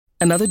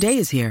Another day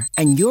is here,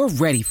 and you're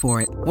ready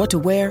for it. What to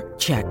wear?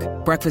 Check.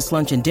 Breakfast,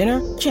 lunch, and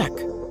dinner? Check.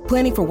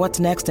 Planning for what's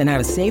next and how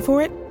to save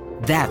for it?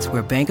 That's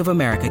where Bank of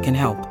America can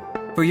help.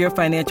 For your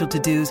financial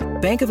to-dos,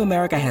 Bank of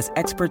America has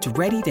experts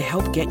ready to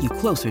help get you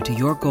closer to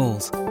your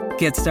goals.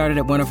 Get started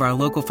at one of our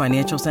local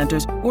financial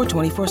centers or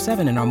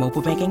 24/7 in our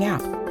mobile banking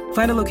app.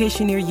 Find a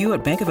location near you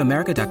at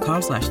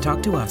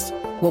bankofamerica.com/talktous.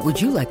 What would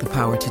you like the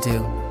power to do?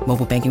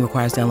 Mobile banking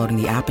requires downloading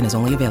the app and is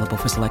only available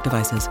for select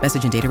devices.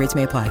 Message and data rates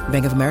may apply.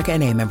 Bank of America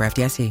N.A., member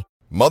FDIC.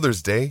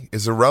 Mother's Day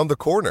is around the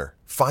corner.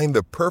 Find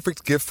the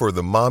perfect gift for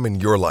the mom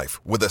in your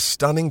life with a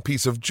stunning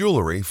piece of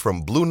jewelry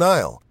from Blue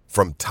Nile.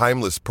 From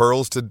timeless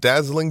pearls to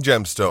dazzling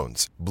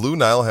gemstones, Blue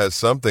Nile has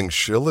something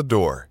she'll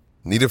adore.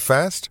 Need it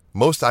fast?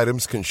 Most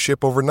items can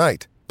ship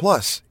overnight.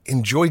 Plus,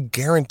 enjoy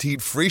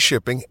guaranteed free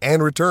shipping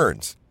and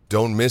returns.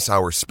 Don't miss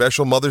our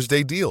special Mother's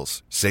Day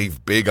deals.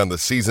 Save big on the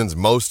season's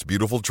most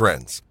beautiful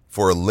trends.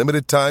 For a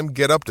limited time,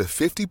 get up to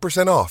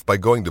 50% off by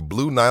going to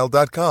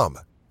BlueNile.com.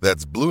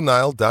 That's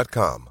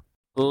BlueNile.com.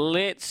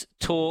 Let's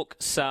talk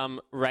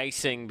some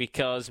racing,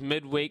 because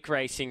midweek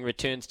racing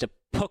returns to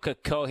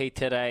Pukekohe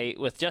today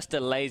with just a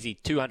lazy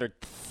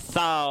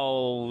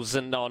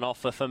 200,000 on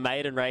offer for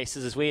maiden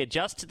races as we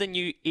adjust to the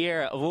new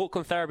era of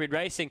Auckland Thoroughbred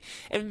racing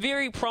and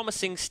very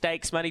promising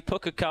stakes money.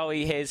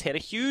 Pukekohe has had a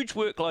huge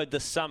workload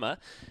this summer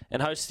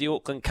and hosts the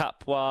Auckland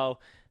Cup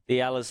while the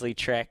Ellerslie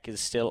track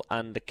is still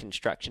under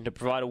construction to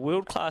provide a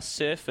world-class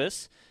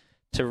surface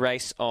to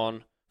race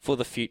on for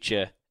the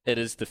future. It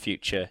is the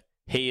future.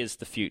 He is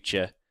the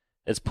future.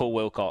 It's Paul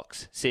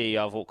Wilcox,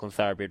 CEO of Auckland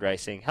Thoroughbred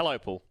Racing. Hello,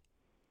 Paul.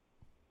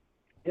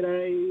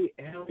 G'day,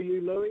 how are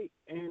you, Louis?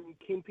 And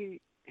Kempy,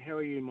 how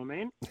are you, my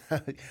man?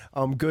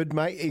 I'm good,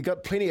 mate. You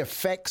got plenty of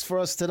facts for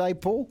us today,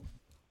 Paul?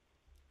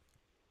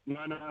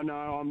 No.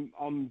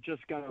 I'm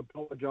just going to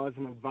apologise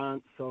in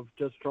advance. I've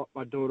just dropped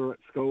my daughter at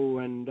school,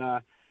 and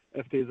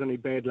if there's any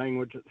bad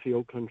language, it's the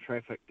Auckland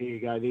traffic. There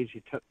you go. There's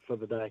your tip for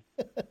the day.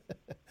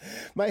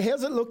 Mate,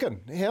 how's it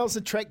looking? How's the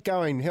track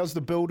going? How's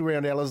the build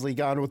around Ellerslie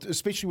going,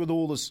 especially with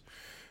all this,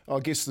 I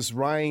guess, this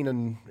rain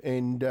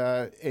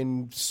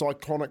and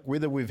cyclonic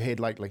weather we've had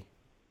lately?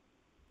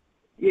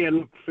 Yeah,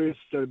 look, first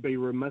it'd be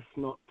remiss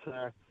not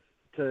to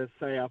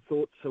say our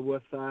thoughts are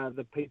with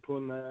the people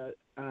in the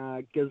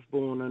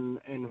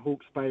Gisborne and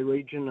Hawke's Bay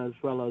region, as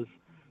well as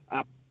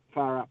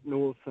far up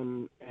north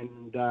and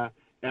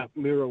out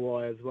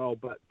Muriwai as well.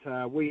 But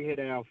we had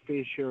our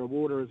fair share of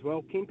water as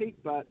well, Kempy.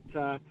 But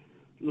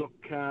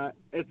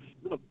it's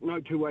no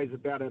two ways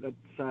about it.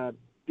 It's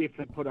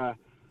definitely put a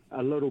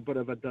little bit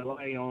of a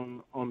delay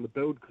on the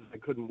build because they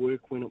couldn't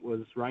work when it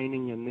was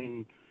raining, and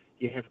then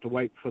you have to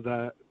wait for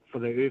the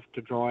earth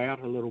to dry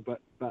out a little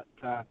bit. But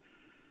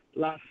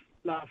last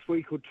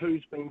week or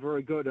two's been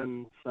very good,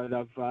 and so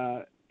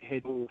they've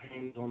had all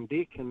hands on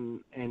deck,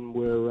 and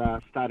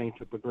we're starting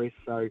to progress.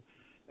 So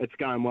it's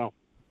going well.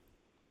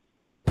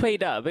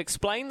 P-Dub,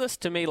 explain this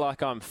to me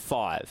like I'm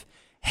 5.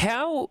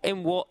 How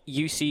and what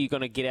use are you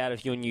going to get out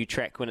of your new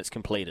track when it's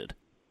completed?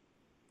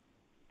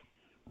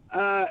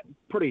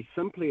 Pretty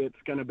simply,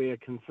 it's going to be a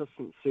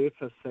consistent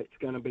surface that's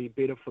going to be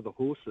better for the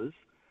horses.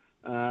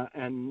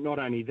 And not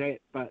only that,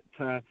 but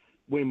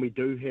when we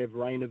do have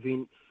rain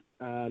events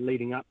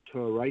leading up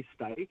to a race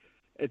day,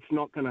 it's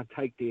not going to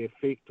take the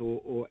effect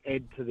or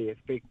add to the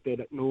effect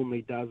that it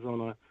normally does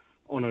on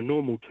a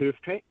normal turf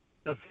track.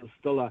 This is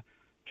still a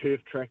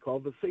turf track,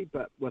 obviously,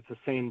 but with a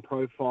sand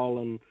profile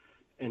and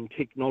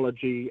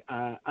technology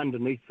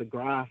underneath the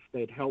grass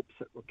that helps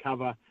it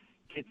recover,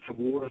 get some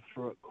water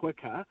through it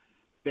quicker.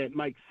 That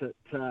makes it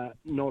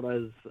not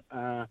as,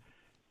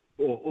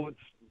 or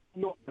it's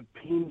not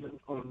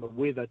dependent on the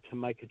weather to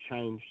make a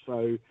change.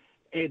 So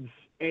it's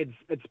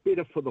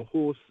better for the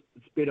horse,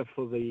 it's better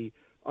for the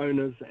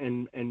owners,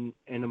 and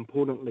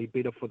importantly,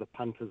 better for the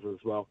punters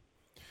as well.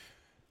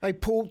 Hey,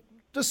 Paul,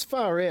 this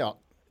far out,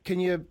 can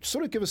you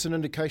sort of give us an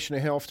indication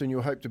of how often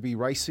you hope to be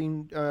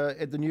racing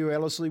at the new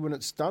Ellerslie when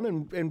it's done,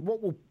 and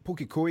what will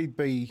Pukekohe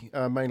be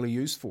mainly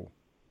used for?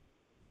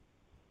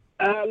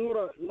 A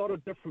lot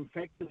of different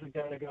factors are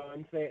going to go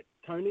into that,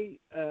 Tony.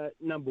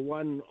 Number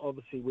one,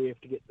 obviously, we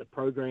have to get the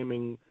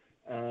programming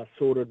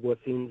sorted with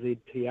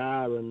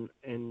NZTR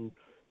and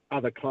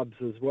other clubs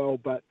as well.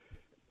 But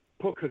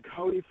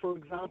Pukekohe, for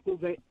example,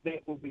 that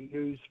will be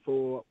used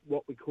for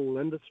what we call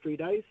industry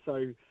days.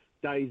 So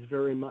days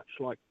very much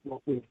like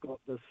what we've got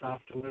this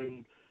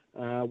afternoon,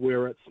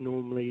 where it's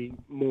normally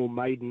more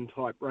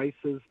maiden-type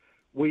races.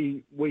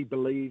 We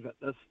believe at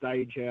this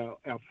stage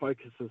our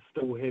focus is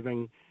still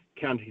having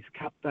Counties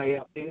Cup Day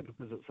out there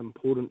because it's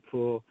important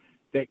for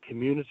that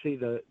community,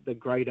 the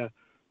greater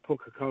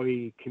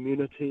Pukekohe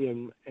community,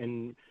 and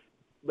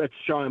it's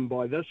shown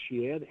by this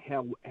year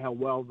how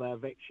well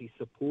they've actually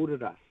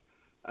supported us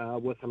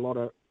with a lot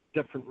of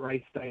different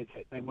race days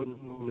that they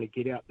wouldn't normally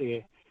get out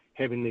there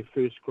having their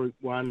first Group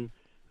 1.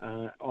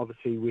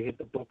 Obviously, we had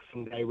the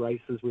Boxing Day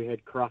races, we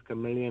had Karaka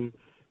Million.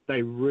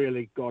 They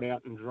really got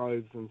out in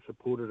droves and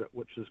supported it,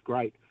 which is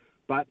great.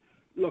 But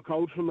look,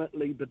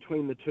 ultimately,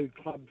 between the two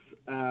clubs,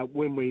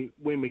 when we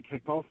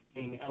kick off,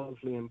 being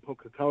Ellerslie and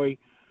Pukekohe,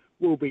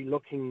 we'll be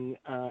looking,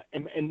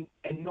 and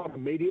not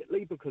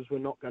immediately, because we're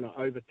not going to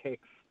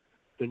overtax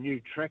the new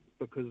track,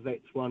 because that's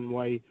one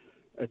way.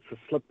 It's a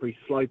slippery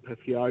slope. If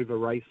you over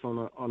race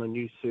on a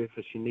new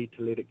surface, you need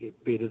to let it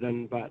get bedded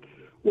in. But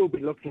we'll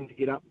be looking to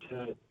get up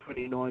to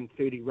 29,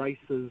 30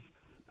 races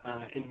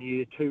in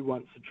year 2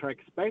 once the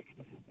track's back,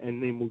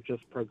 and then we'll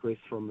just progress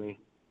from there.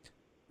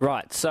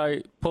 Right, so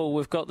Paul,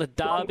 we've got the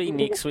Derby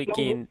next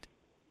weekend.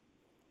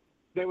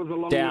 That was a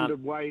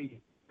long-winded way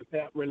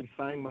without really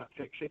saying much,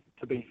 actually,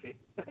 to be fair.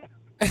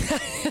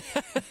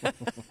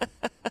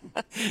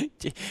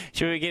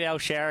 Should we get Al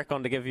Sharrock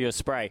on to give you a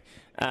spray?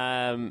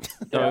 No,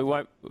 we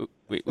won't.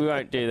 We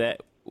won't do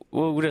that.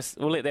 We'll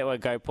let that one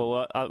go,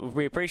 Paul.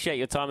 We appreciate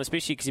your time,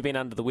 especially because you've been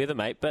under the weather,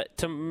 mate.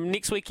 But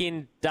next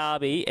weekend,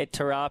 Derby at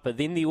Te Rapa,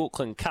 then the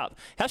Auckland Cup.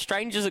 How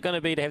strange is it going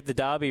to be to have the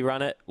Derby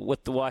run it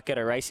with the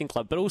Waikato Racing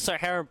Club? But also,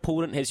 how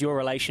important has your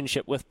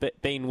relationship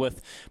been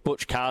with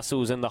Butch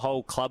Castles and the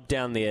whole club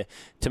down there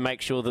to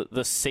make sure that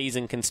this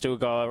season can still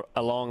go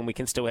along and we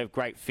can still have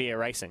great, fair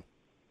racing?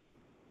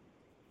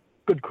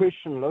 Good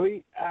question,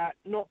 Louis.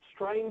 Not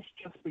strange,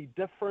 just be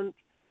different.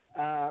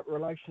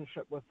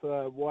 Relationship with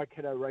the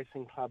Waikato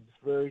Racing Club's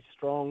very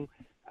strong,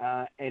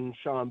 and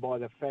shown by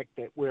the fact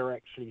that we're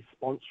actually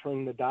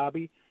sponsoring the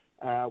Derby.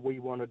 We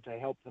wanted to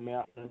help them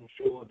out and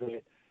ensure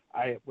that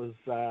it was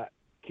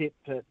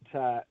kept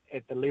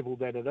at the level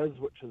that it is,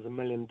 which is $1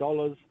 million,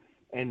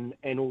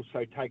 and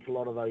also take a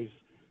lot of those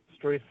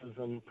stresses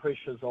and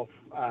pressures off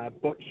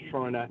Butch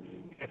trying to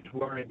have to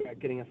worry about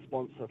getting a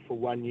sponsor for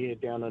 1 year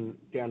down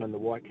in the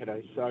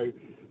Waikato. So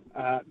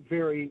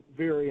very,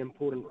 very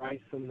important race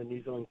in the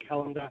New Zealand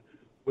calendar.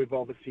 We've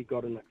obviously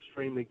got an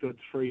extremely good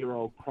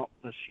 3-year-old crop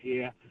this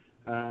year.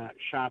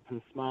 Sharp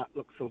and Smart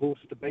looks a horse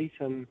to beat,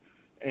 and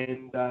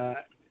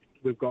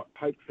we've got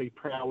hopefully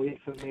Prowess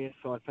in there,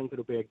 so I think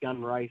it'll be a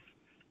gun race,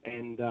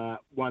 and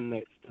one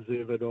that's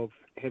deserved of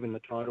having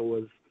the title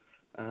as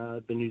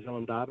the New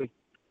Zealand Derby.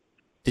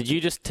 Did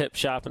you just tip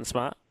Sharp and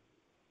Smart?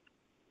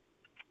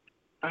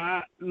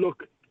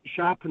 Look,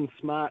 Sharp and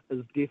Smart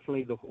is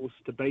definitely the horse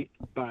to beat,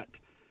 but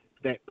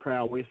that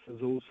Prowess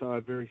is also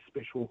a very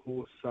special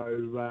horse.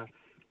 So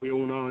we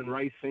all know in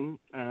racing,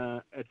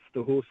 it's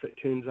the horse that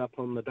turns up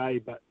on the day.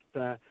 But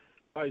those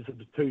are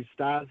the 2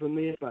 stars in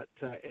there. But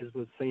as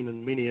we've seen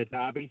in many a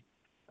derby,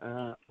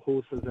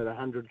 horses at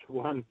 100 to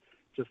 1,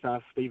 just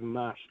ask Stephen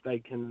Marsh, they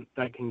can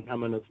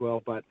come in as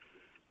well. But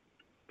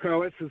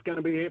Prowess is going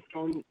to be left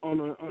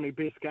on a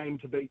best game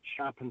to beat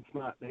Sharp and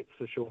Smart, that's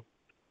for sure.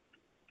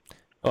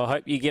 Well, I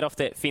hope you get off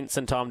that fence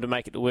in time to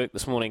make it to work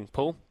this morning,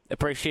 Paul.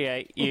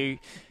 Appreciate you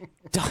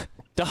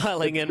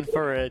dialing in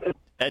for a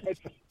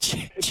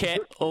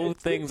chat, all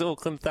things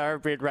Auckland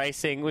Thoroughbred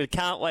Racing. We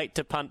can't wait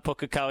to punt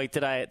Pukekohe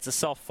today. It's a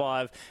soft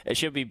 5. It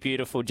should be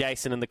beautiful.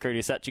 Jason and the crew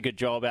do such a good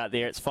job out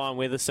there. It's fine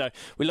weather, so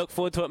we look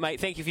forward to it,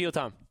 mate. Thank you for your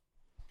time.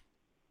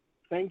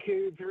 Thank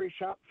you. Very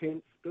sharp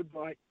fence.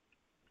 Goodbye.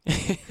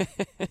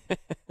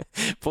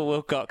 Paul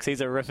Wilcox,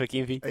 he's a horrific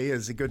MVP. He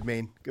is a good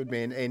man,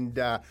 and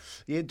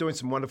doing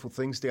some wonderful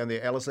things down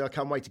there, Ellerslie. I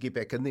can't wait to get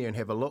back in there and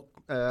have a look.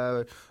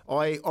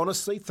 I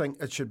honestly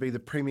think it should be the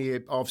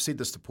premier. I've said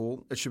this to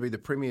Paul. It should be the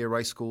premier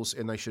race course,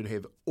 and they should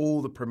have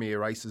all the premier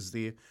races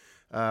there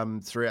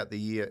throughout the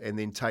year, and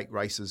then take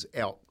races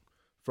out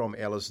from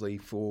Ellerslie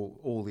for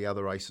all the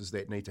other races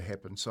that need to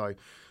happen. So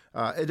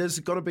it is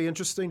going to be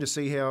interesting to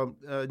see how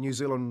New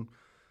Zealand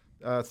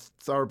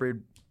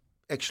thoroughbred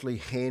actually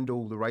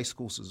handle the race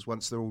courses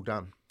once they're all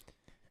done.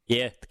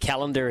 Yeah, the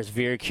calendar is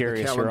very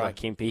curious. You're right,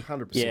 Kempy.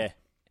 100%. Yeah,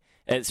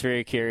 it's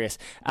very curious.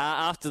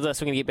 After this,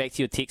 we're going to get back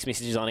to your text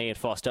messages on Ian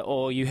Foster,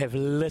 or you have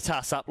lit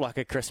us up like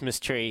a Christmas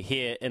tree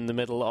here in the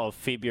middle of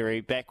February.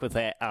 Back with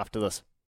that after this.